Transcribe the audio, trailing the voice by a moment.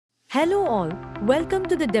Hello all, welcome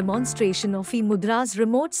to the demonstration of eMudhra's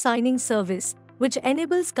remote signing service, which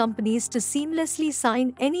enables companies to seamlessly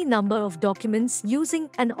sign any number of documents using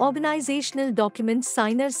an organizational document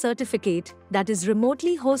signer certificate that is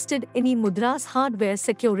remotely hosted in eMudhra's hardware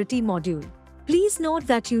security module. Please note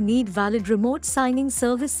that you need valid remote signing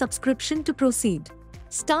service subscription to proceed.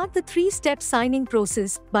 Start the three-step signing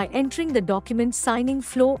process by entering the document signing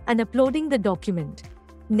flow and uploading the document.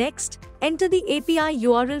 Next, enter the API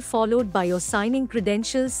URL followed by your signing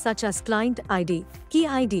credentials such as client ID, key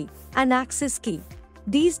ID, and access key.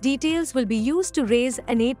 These details will be used to raise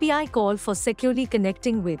an API call for securely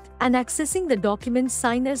connecting with and accessing the document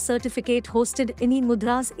signer certificate hosted in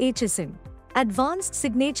eMudhra's HSM. Advanced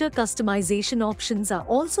signature customization options are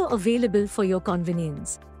also available for your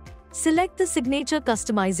convenience. Select the signature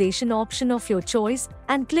customization option of your choice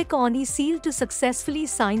and click on eSeal to successfully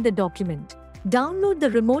sign the document. Download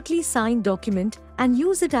the remotely signed document and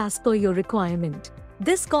use it as per your requirement.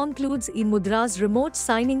 This concludes eMudhra's remote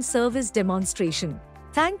signing service demonstration.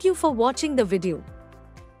 Thank you for watching the video.